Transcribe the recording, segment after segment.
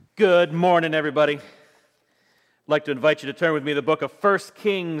Good morning, everybody. I'd like to invite you to turn with me to the book of 1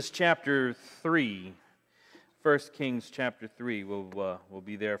 Kings chapter 3. 1 Kings chapter 3 will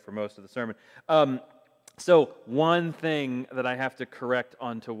be there for most of the sermon. So one thing that I have to correct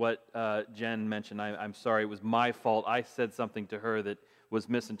onto what Jen mentioned, I'm sorry, it was my fault. I said something to her that was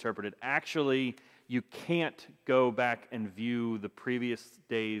misinterpreted. Actually, you can't go back and view the previous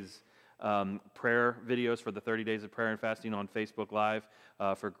day's prayer videos for the 30 days of prayer and fasting on Facebook Live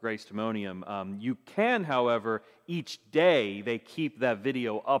for Grace Timonium. You can, however, each day they keep that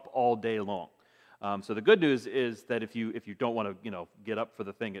video up all day long. So the good news is that if you don't want to get up for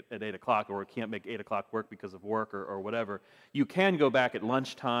the thing at 8 o'clock or can't make 8 o'clock work because of work or whatever, you can go back at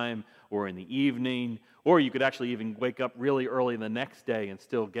lunchtime or in the evening, or you could actually even wake up really early the next day and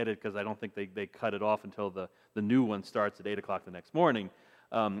still get it, because I don't think they cut it off until the new one starts at 8 o'clock the next morning.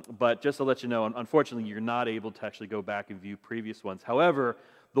 But just to let you know, unfortunately, you're not able to actually go back and view previous ones. However,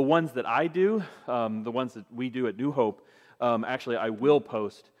 the ones that I do, the ones that we do at New Hope, actually I will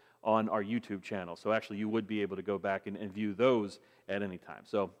post on our YouTube channel. So actually you would be able to go back and view those at any time.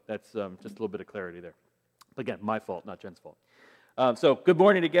 So that's just a little bit of clarity there. But again, my fault, not Jen's fault. So good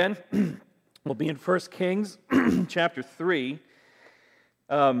morning again. We'll be in 1 Kings chapter 3.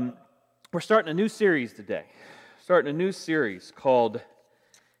 We're starting a new series today. Starting a new series called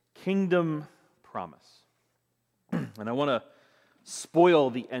Kingdom Promise. And I want to spoil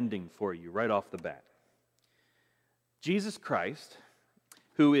the ending for you right off the bat. Jesus Christ,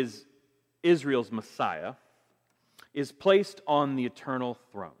 who is Israel's Messiah, is placed on the eternal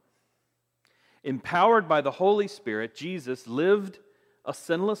throne. Empowered by the Holy Spirit, Jesus lived a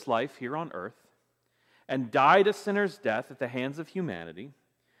sinless life here on earth and died a sinner's death at the hands of humanity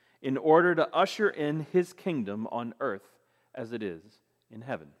in order to usher in his kingdom on earth as it is in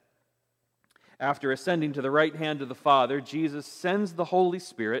heaven. After ascending to the right hand of the Father, Jesus sends the Holy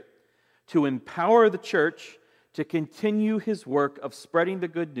Spirit to empower the church to continue his work of spreading the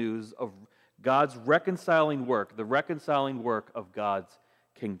good news of God's reconciling work, the reconciling work of God's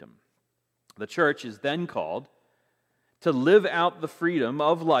kingdom. The church is then called to live out the freedom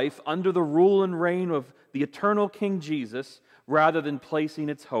of life under the rule and reign of the eternal King Jesus, rather than placing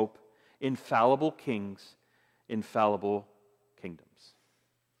its hope in fallible kings, infallible kingdoms.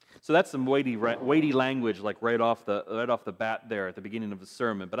 So that's some weighty language, like right off the bat there at the beginning of the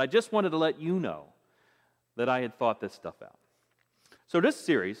sermon. But I just wanted to let you know that I had thought this stuff out. So this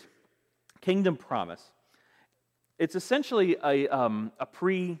series, Kingdom Promise, it's essentially I got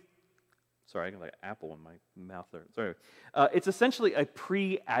like an apple in my mouth there. Sorry. It's essentially a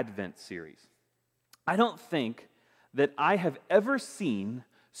pre-Advent series. I don't think that I have ever seen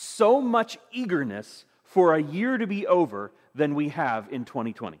so much eagerness for a year to be over than we have in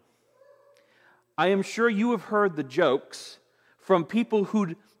 2020. I am sure you have heard the jokes from people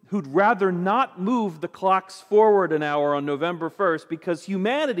who'd rather not move the clocks forward an hour on November 1st because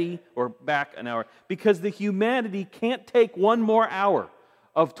because the humanity can't take one more hour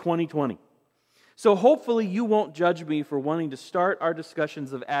of 2020. So hopefully you won't judge me for wanting to start our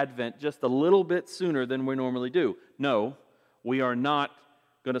discussions of Advent just a little bit sooner than we normally do. No, we are not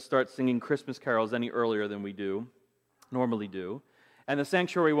going to start singing Christmas carols any earlier than we normally do. And the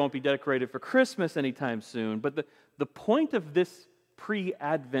sanctuary won't be decorated for Christmas anytime soon. But the point of this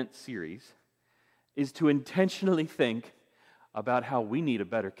pre-Advent series is to intentionally think about how we need a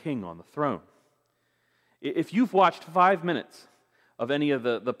better king on the throne. If you've watched 5 minutes of any of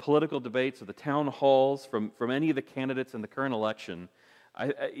the political debates or the town halls from any of the candidates in the current election,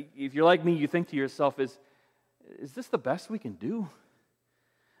 if you're like me, you think to yourself, is this the best we can do?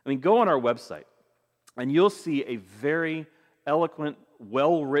 I mean, go on our website, and you'll see a very eloquent,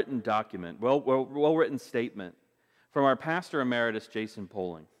 well-written document, well-written statement from our pastor emeritus, Jason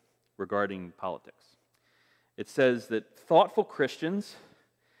Poling, regarding politics. It says that thoughtful Christians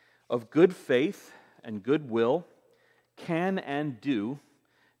of good faith and goodwill can and do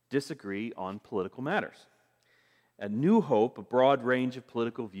disagree on political matters. At New Hope, a broad range of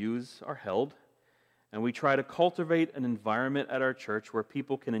political views are held, and we try to cultivate an environment at our church where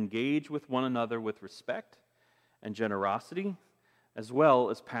people can engage with one another with respect and generosity, as well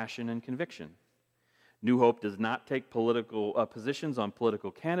as passion and conviction. New Hope does not take political positions on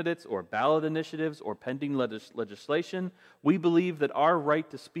political candidates or ballot initiatives or pending legislation. We believe that our right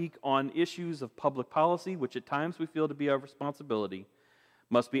to speak on issues of public policy, which at times we feel to be our responsibility,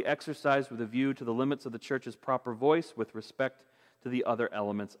 must be exercised with a view to the limits of the church's proper voice with respect to the other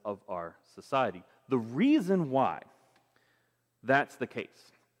elements of our society. The reason why that's the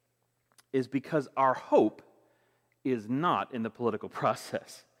case is because our hope is not in the political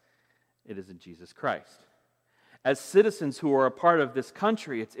process. It is in Jesus Christ. As citizens who are a part of this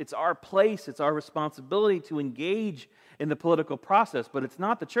country, it's our place, it's our responsibility to engage in the political process, but it's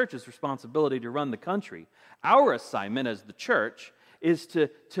not the church's responsibility to run the country. Our assignment as the church is to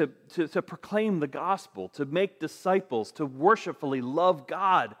proclaim the gospel, to make disciples, to worshipfully love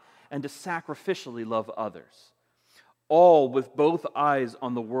God, and to sacrificially love others, all with both eyes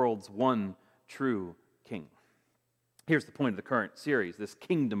on the world's one true King. Here's the point of the current series, this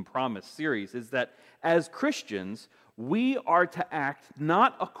Kingdom Promise series, is that as Christians, we are to act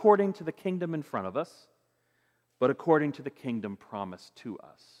not according to the kingdom in front of us, but according to the kingdom promised to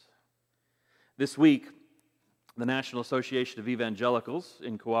us. This week, the National Association of Evangelicals,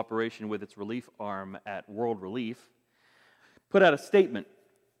 in cooperation with its relief arm at World Relief, put out a statement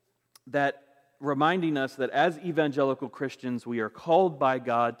that reminding us that as evangelical Christians, we are called by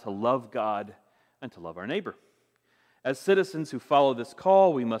God to love God and to love our neighbor. As citizens who follow this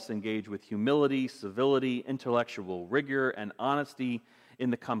call, we must engage with humility, civility, intellectual rigor, and honesty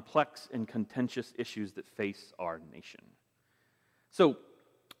in the complex and contentious issues that face our nation. So,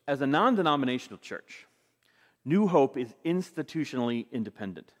 as a non-denominational church, New Hope is institutionally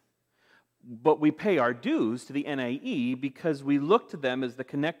independent. But we pay our dues to the NAE because we look to them as the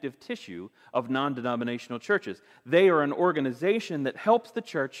connective tissue of non-denominational churches. They are an organization that helps the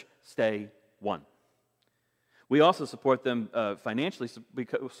church stay one. We also support them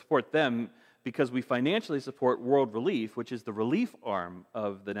because we financially support World Relief, which is the relief arm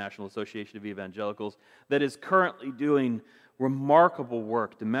of the National Association of Evangelicals that is currently doing remarkable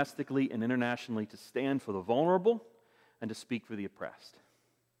work domestically and internationally to stand for the vulnerable and to speak for the oppressed.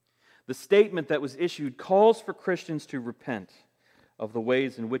 The statement that was issued calls for Christians to repent of the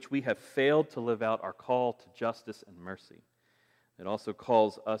ways in which we have failed to live out our call to justice and mercy. It also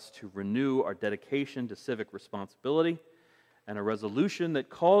calls us to renew our dedication to civic responsibility and a resolution that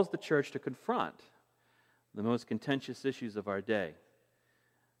calls the church to confront the most contentious issues of our day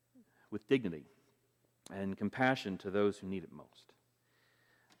with dignity and compassion to those who need it most.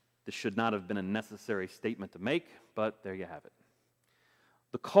 This should not have been a necessary statement to make, but there you have it.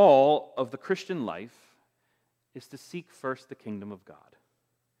 The call of the Christian life is to seek first the kingdom of God,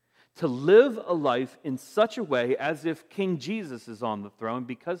 to live a life in such a way as if King Jesus is on the throne,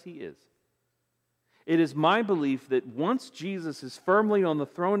 because he is. It is my belief that once Jesus is firmly on the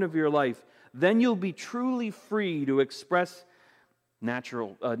throne of your life, then you'll be truly free to express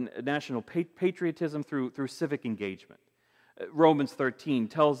national patriotism through civic engagement. Romans 13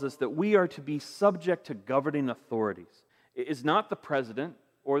 tells us that we are to be subject to governing authorities. It is not the president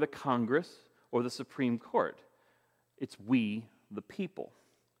or the Congress or the Supreme Court. It's we, the people.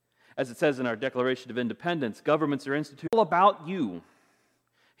 As it says in our Declaration of Independence, governments are instituted all about you.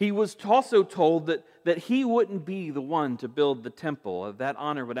 He was also told that he wouldn't be the one to build the temple. That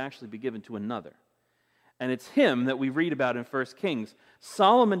honor would actually be given to another. And it's him that we read about in 1 Kings.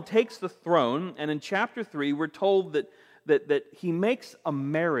 Solomon takes the throne, and in chapter 3, we're told that he makes a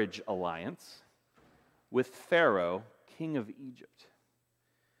marriage alliance with Pharaoh, king of Egypt.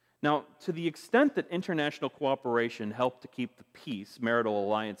 Now, to the extent that international cooperation helped to keep the peace, marital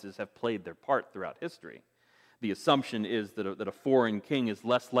alliances have played their part throughout history. The assumption is that a foreign king is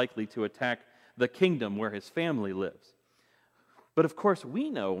less likely to attack the kingdom where his family lives. But of course, we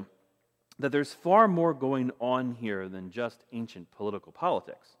know that there's far more going on here than just ancient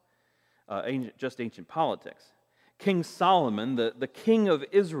politics. King Solomon, the king of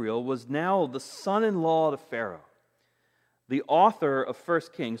Israel, was now the son-in-law to Pharaoh. The author of 1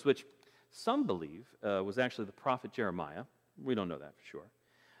 Kings, which some believe was actually the prophet Jeremiah. We don't know that for sure.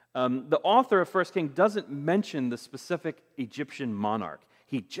 The author of 1 Kings doesn't mention the specific Egyptian monarch.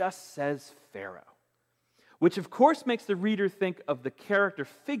 He just says Pharaoh, which of course makes the reader think of the character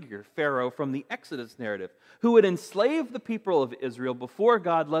figure Pharaoh from the Exodus narrative, who had enslaved the people of Israel before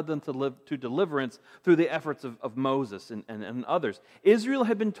God led them to deliverance through the efforts of Moses and others. Israel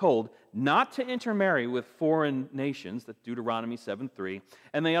had been told not to intermarry with foreign nations, that's Deuteronomy 7:3,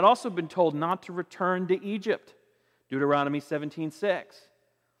 and they had also been told not to return to Egypt, Deuteronomy 17:6.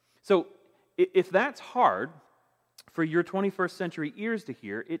 So if that's hard for your 21st century ears to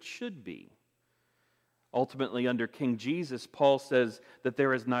hear, it should be. Ultimately, under King Jesus, Paul says that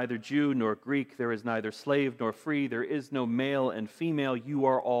there is neither Jew nor Greek, there is neither slave nor free, there is no male and female, you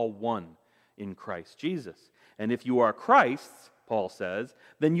are all one in Christ Jesus. And if you are Christ's, Paul says,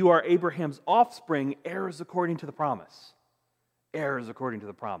 then you are Abraham's offspring, heirs according to the promise. Heirs according to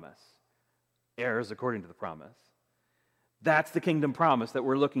the promise. Heirs according to the promise. That's the kingdom promise that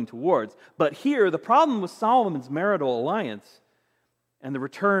we're looking towards. But here, the problem with Solomon's marital alliance and the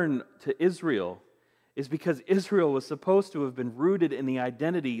return to Israel is because Israel was supposed to have been rooted in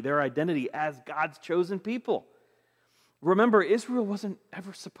their identity as God's chosen people. Remember, Israel wasn't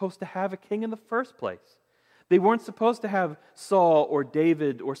ever supposed to have a king in the first place. They weren't supposed to have Saul or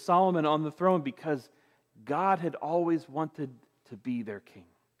David or Solomon on the throne because God had always wanted to be their king.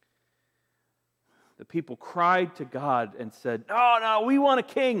 The people cried to God and said, no, we want a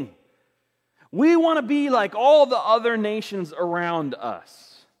king. We want to be like all the other nations around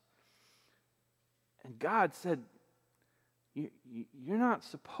us. And God said, you're not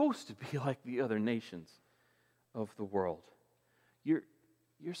supposed to be like the other nations of the world. You're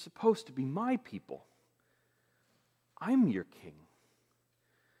supposed to be my people. I'm your king.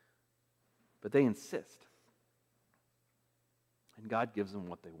 But they insist. And God gives them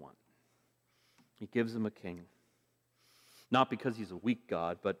what they want. He gives them a king. Not because he's a weak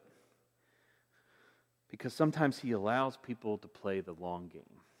God, but because sometimes he allows people to play the long game.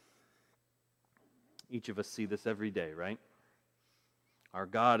 Each of us see this every day, right? Our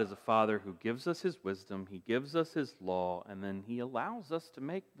God is a Father who gives us his wisdom, he gives us his law, and then he allows us to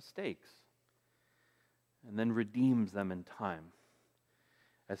make mistakes, and then redeems them in time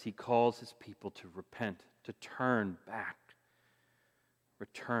as he calls his people to repent, to turn back,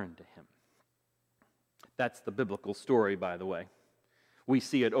 return to him. That's the biblical story, by the way. We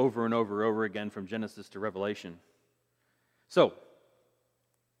see it over and over again from Genesis to Revelation. So,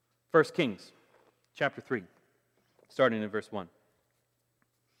 1 Kings chapter 3, starting in verse 1.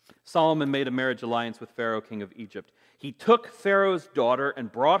 Solomon made a marriage alliance with Pharaoh, king of Egypt. He took Pharaoh's daughter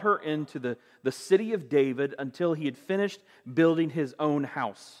and brought her into the city of David until he had finished building his own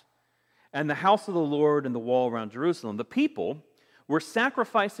house, and the house of the Lord and the wall around Jerusalem. The people were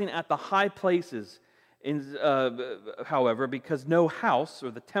sacrificing at the high places, however, because no house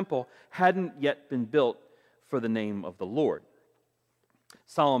or the temple hadn't yet been built for the name of the Lord.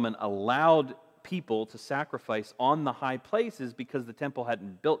 Solomon allowed people to sacrifice on the high places because the temple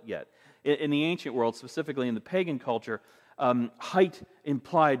hadn't built yet. In the ancient world, specifically in the pagan culture, height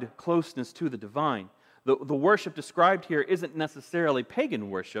implied closeness to the divine. The worship described here isn't necessarily pagan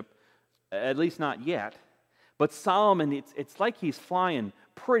worship, at least not yet, but Solomon, it's like he's flying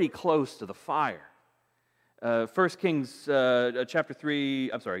pretty close to the fire. 1 Kings chapter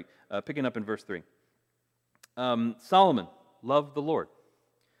 3, picking up in verse 3. Solomon loved the Lord,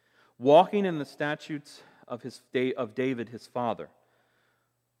 walking in the statutes of David his father.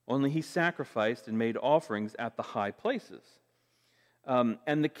 Only he sacrificed and made offerings at the high places.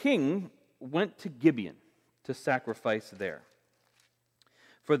 And the king went to Gibeon to sacrifice there,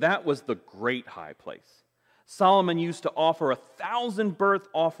 for that was the great high place. Solomon used to offer 1,000 burnt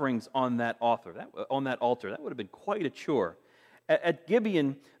offerings on that altar. That would have been quite a chore. At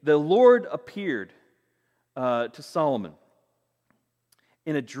Gibeon, the Lord appeared to Solomon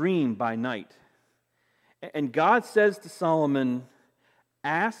in a dream by night. And God says to Solomon,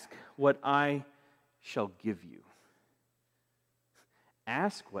 "Ask what I shall give you."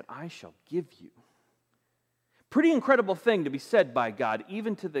 Ask what I shall give you. Pretty incredible thing to be said by God,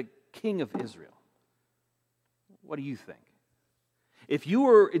 even to the king of Israel. What do you think? If you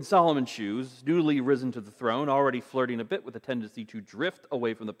were in Solomon's shoes, newly risen to the throne, already flirting a bit with a tendency to drift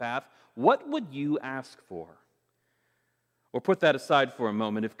away from the path, what would you ask for? Or put that aside for a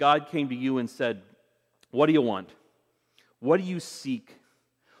moment. If God came to you and said, "What do you want? What do you seek?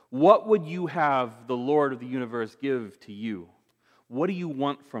 What would you have the Lord of the universe give to you? What do you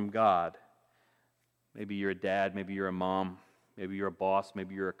want from God?" Maybe you're a dad, maybe you're a mom, maybe you're a boss,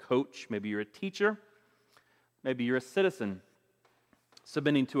 maybe you're a coach, maybe you're a teacher, maybe you're a citizen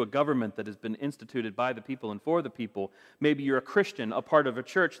submitting to a government that has been instituted by the people and for the people. Maybe you're a Christian, a part of a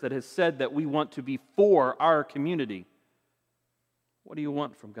church that has said that we want to be for our community. What do you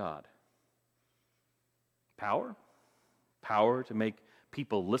want from God? Power? Power to make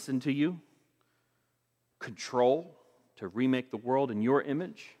people listen to you? Control to remake the world in your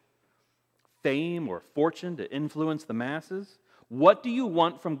image? Fame or fortune to influence the masses? What do you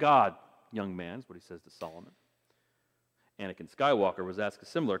want from God, young man? Is what he says to Solomon. Anakin Skywalker was asked a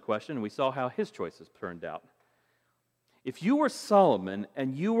similar question, and we saw how his choices turned out. If you were Solomon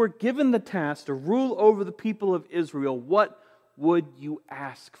and you were given the task to rule over the people of Israel, what would you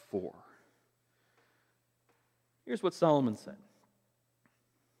ask for? Here's what Solomon said.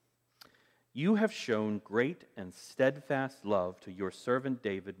 "You have shown great and steadfast love to your servant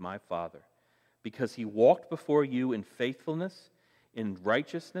David, my father, because he walked before you in faithfulness, in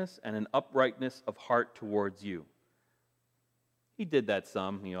righteousness, and in uprightness of heart towards you." He did that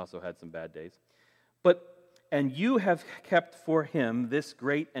some. He also had some bad days. And you have kept for him this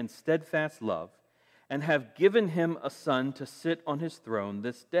great and steadfast love, and have given him a son to sit on his throne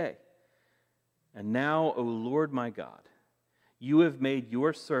this day. And now, O Lord my God, you have made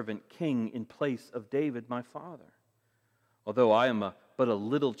your servant king in place of David my father. Although I am but a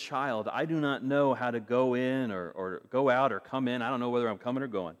little child, I do not know how to go in or go out or come in. I don't know whether I'm coming or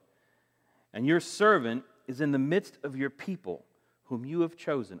going. And your servant is in the midst of your people, whom you have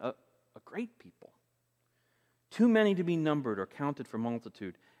chosen, a great people, too many to be numbered or counted for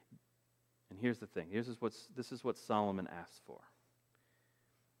multitude. And here's the thing. This is what Solomon asks for.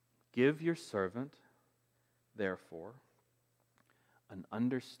 Give your servant, therefore, an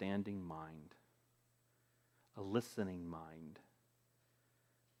understanding mind, a listening mind,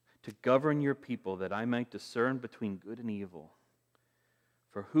 to govern your people, that I might discern between good and evil.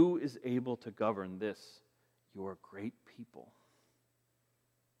 For who is able to govern this, your great people?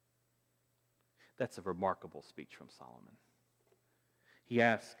 That's a remarkable speech from Solomon. He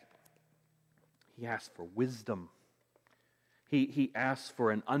asks for wisdom. He asks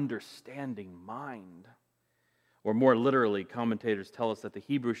for an understanding mind. Or more literally, commentators tell us that the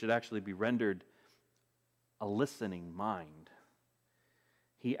Hebrew should actually be rendered a listening mind.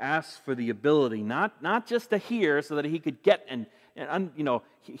 He asks for the ability not just to hear so that he could get and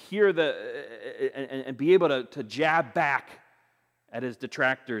hear and be able to jab back at his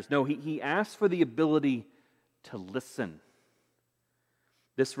detractors. No, he asks for the ability to listen.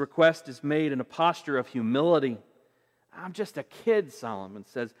 This request is made in a posture of humility. I'm just a kid, Solomon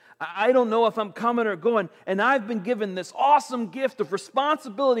says. I don't know if I'm coming or going, and I've been given this awesome gift of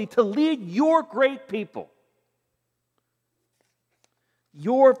responsibility to lead your great people.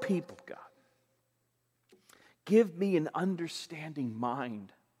 Your people, God. Give me an understanding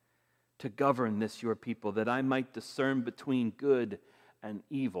mind to govern this, your people, that I might discern between good and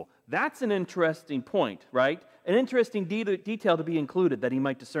evil. That's an interesting point, right? An interesting detail to be included, that he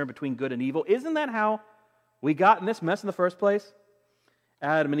might discern between good and evil. Isn't that how we got in this mess in the first place?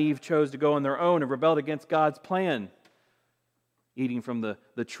 Adam and Eve chose to go on their own and rebelled against God's plan, eating from the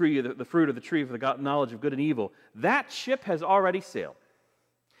fruit of the tree for the knowledge of good and evil. That ship has already sailed.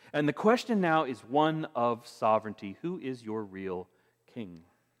 And the question now is one of sovereignty. Who is your real king?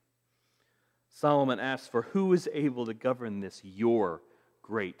 Solomon asks for who is able to govern this, your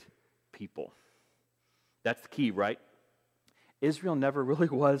great people. That's the key, right? Israel never really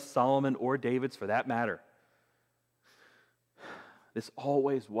was Solomon or David's, for that matter. This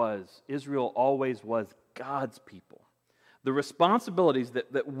always was. Israel always was God's people. The responsibilities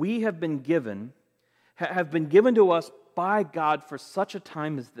that we have been given to us by God for such a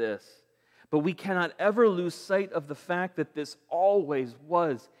time as this. But we cannot ever lose sight of the fact that this always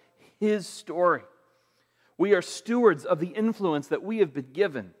was His story. We are stewards of the influence that we have been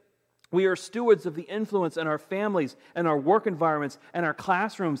given. We are stewards of the influence in our families and our work environments and our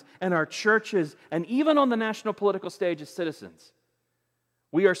classrooms and our churches and even on the national political stage as citizens.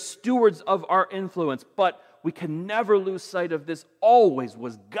 We are stewards of our influence, but we can never lose sight of this always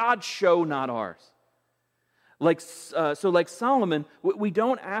was God's show, not ours. Like Solomon, we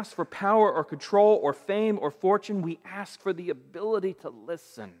don't ask for power or control or fame or fortune. We ask for the ability to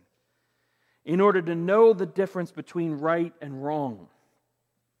listen in order to know the difference between right and wrong.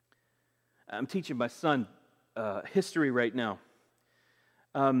 I'm teaching my son history right now.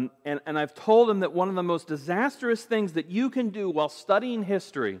 And I've told him that one of the most disastrous things that you can do while studying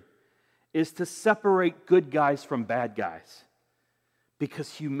history is to separate good guys from bad guys.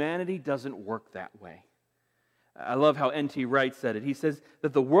 Because humanity doesn't work that way. I love how N.T. Wright said it. He says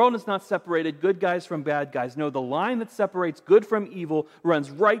that the world has not separated good guys from bad guys. No, the line that separates good from evil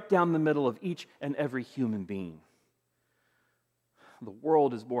runs right down the middle of each and every human being. The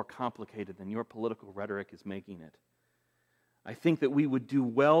world is more complicated than your political rhetoric is making it. I think that we would do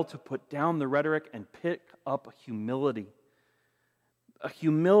well to put down the rhetoric and pick up a humility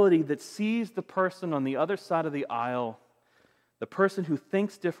that sees the person on the other side of the aisle, the person who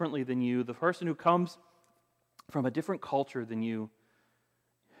thinks differently than you, the person who comes from a different culture than you,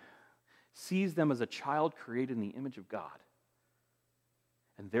 sees them as a child created in the image of God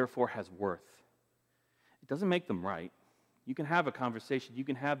and therefore has worth. It doesn't make them right. You can have a conversation, you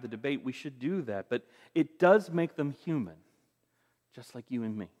can have the debate, we should do that, but it does make them human, just like you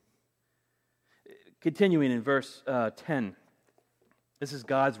and me. Continuing in verse 10, this is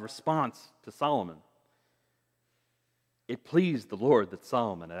God's response to Solomon. It pleased the Lord that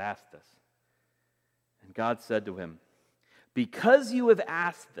Solomon had asked this. And God said to him, because you have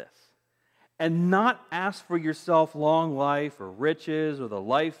asked this, and not asked for yourself long life or riches or the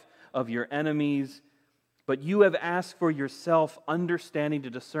life of your enemies, but you have asked for yourself understanding to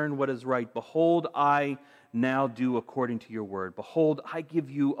discern what is right, behold, I now do according to your word. Behold, I give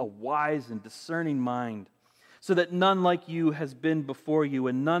you a wise and discerning mind, so that none like you has been before you,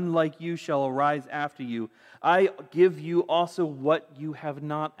 and none like you shall arise after you. I give you also what you have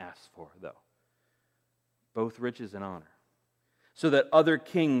not asked for, though, both riches and honor. so that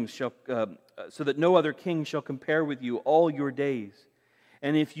no other king shall compare with you all your days.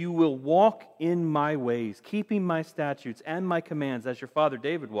 And if you will walk in my ways, keeping my statutes and my commands, as your father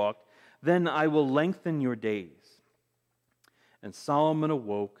David walked, then I will lengthen your days. And Solomon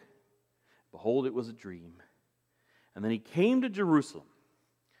awoke. Behold, it was a dream. And then he came to Jerusalem,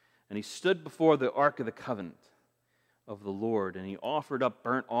 and he stood before the ark of the covenant of the Lord, and he offered up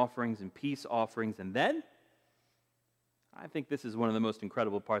burnt offerings and peace offerings. And then, I think this is one of the most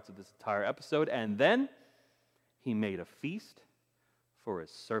incredible parts of this entire episode, and then he made a feast for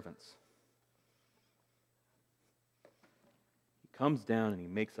his servants. He comes down and he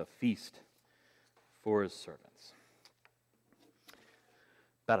makes a feast for his servants.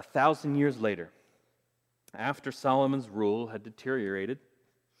 About 1,000 years later, after Solomon's rule had deteriorated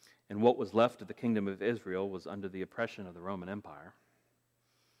and what was left of the kingdom of Israel was under the oppression of the Roman Empire,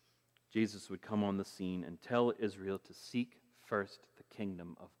 Jesus would come on the scene and tell Israel to seek first the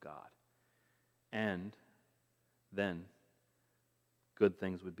kingdom of God. And then good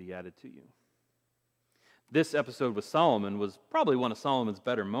things would be added to you. This episode with Solomon was probably one of Solomon's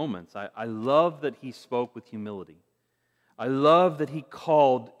better moments. I love that he spoke with humility. I love that he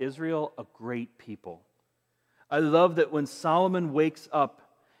called Israel a great people. I love that when Solomon wakes up,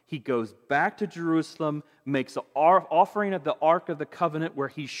 he goes back to Jerusalem, makes an offering at the Ark of the Covenant where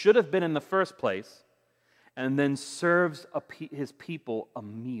he should have been in the first place, and then serves his people a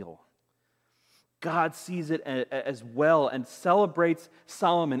meal. God sees it as well and celebrates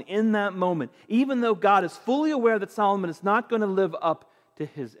Solomon in that moment, even though God is fully aware that Solomon is not going to live up to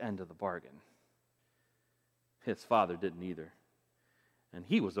his end of the bargain. His father didn't either. And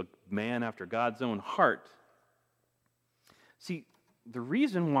he was a man after God's own heart. See, the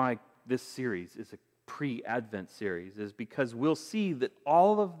reason why this series is a pre-Advent series is because we'll see that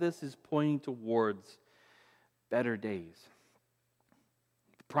all of this is pointing towards better days.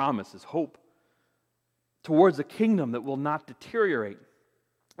 The promise is hope towards a kingdom that will not deteriorate.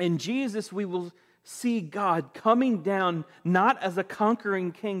 In Jesus, we will see God coming down not as a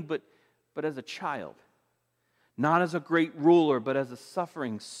conquering king, but as a child. Not as a great ruler, but as a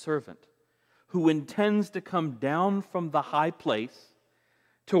suffering servant who intends to come down from the high place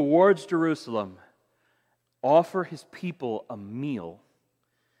towards Jerusalem, offer his people a meal,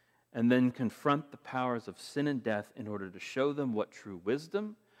 and then confront the powers of sin and death in order to show them what true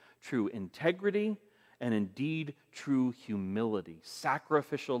wisdom, true integrity, and indeed true humility,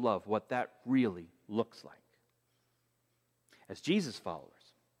 sacrificial love, what that really looks like. As Jesus followers,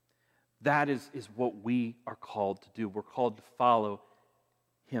 that is what we are called to do. We're called to follow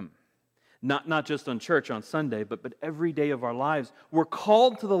him. Not just on church on Sunday, but every day of our lives. We're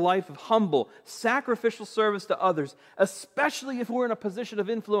called to the life of humble, sacrificial service to others, especially if we're in a position of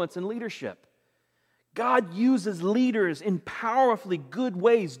influence and leadership. God uses leaders in powerfully good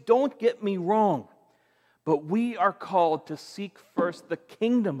ways, don't get me wrong. But we are called to seek first the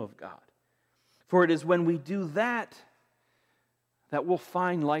kingdom of God. For it is when we do that we'll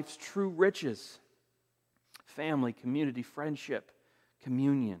find life's true riches. Family, community, friendship,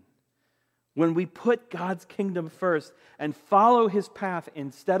 communion. When we put God's kingdom first and follow his path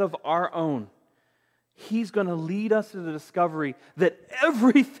instead of our own, he's going to lead us to the discovery that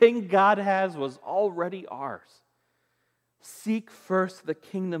everything God has was already ours. Seek first the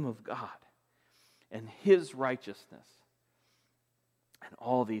kingdom of God and his righteousness, and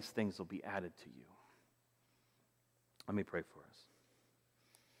all these things will be added to you. Let me pray for us.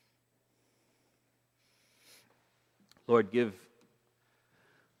 Lord, give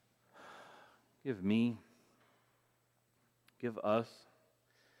me, give us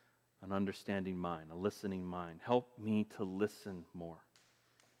an understanding mind, a listening mind. Help me to listen more.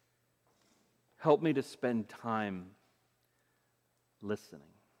 Help me to spend time listening.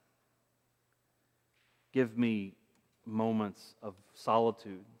 Give me moments of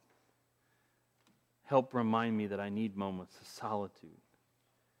solitude. Help remind me that I need moments of solitude.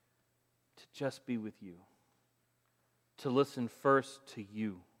 To just be with you. To listen first to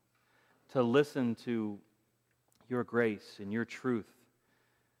you. To listen to your grace and your truth.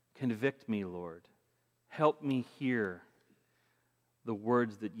 Convict me, Lord. Help me hear the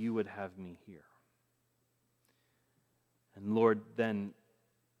words that you would have me hear. And Lord, then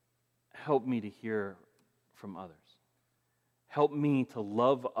help me to hear from others. Help me to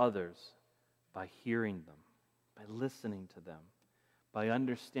love others by hearing them, by listening to them, by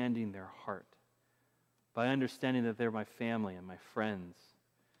understanding their heart, by understanding that they're my family and my friends,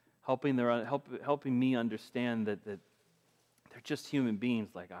 helping me understand that they're just human beings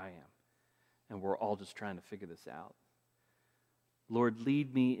like I am, and we're all just trying to figure this out. Lord,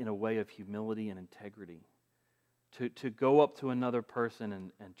 lead me in a way of humility and integrity. to go up to another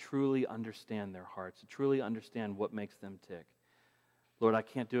person and truly understand their hearts, to truly understand what makes them tick. Lord, I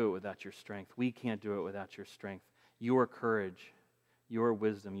can't do it without your strength. We can't do it without your strength. Your courage, your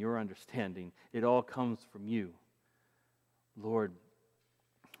wisdom, your understanding, it all comes from you. Lord,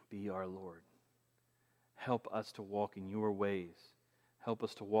 be our Lord. Help us to walk in your ways. Help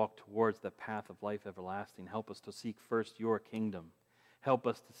us to walk towards the path of life everlasting. Help us to seek first your kingdom. Help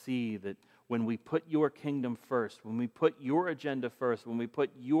us to see that when we put your kingdom first, when we put your agenda first, when we put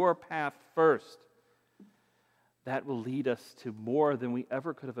your path first, that will lead us to more than we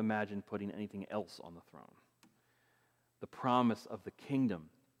ever could have imagined putting anything else on the throne. The promise of the kingdom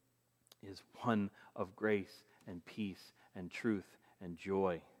is one of grace and peace and truth and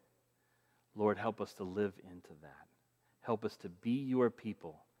joy. Lord, help us to live into that. Help us to be your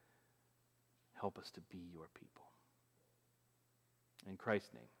people. Help us to be your people. In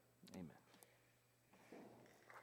Christ's name, amen.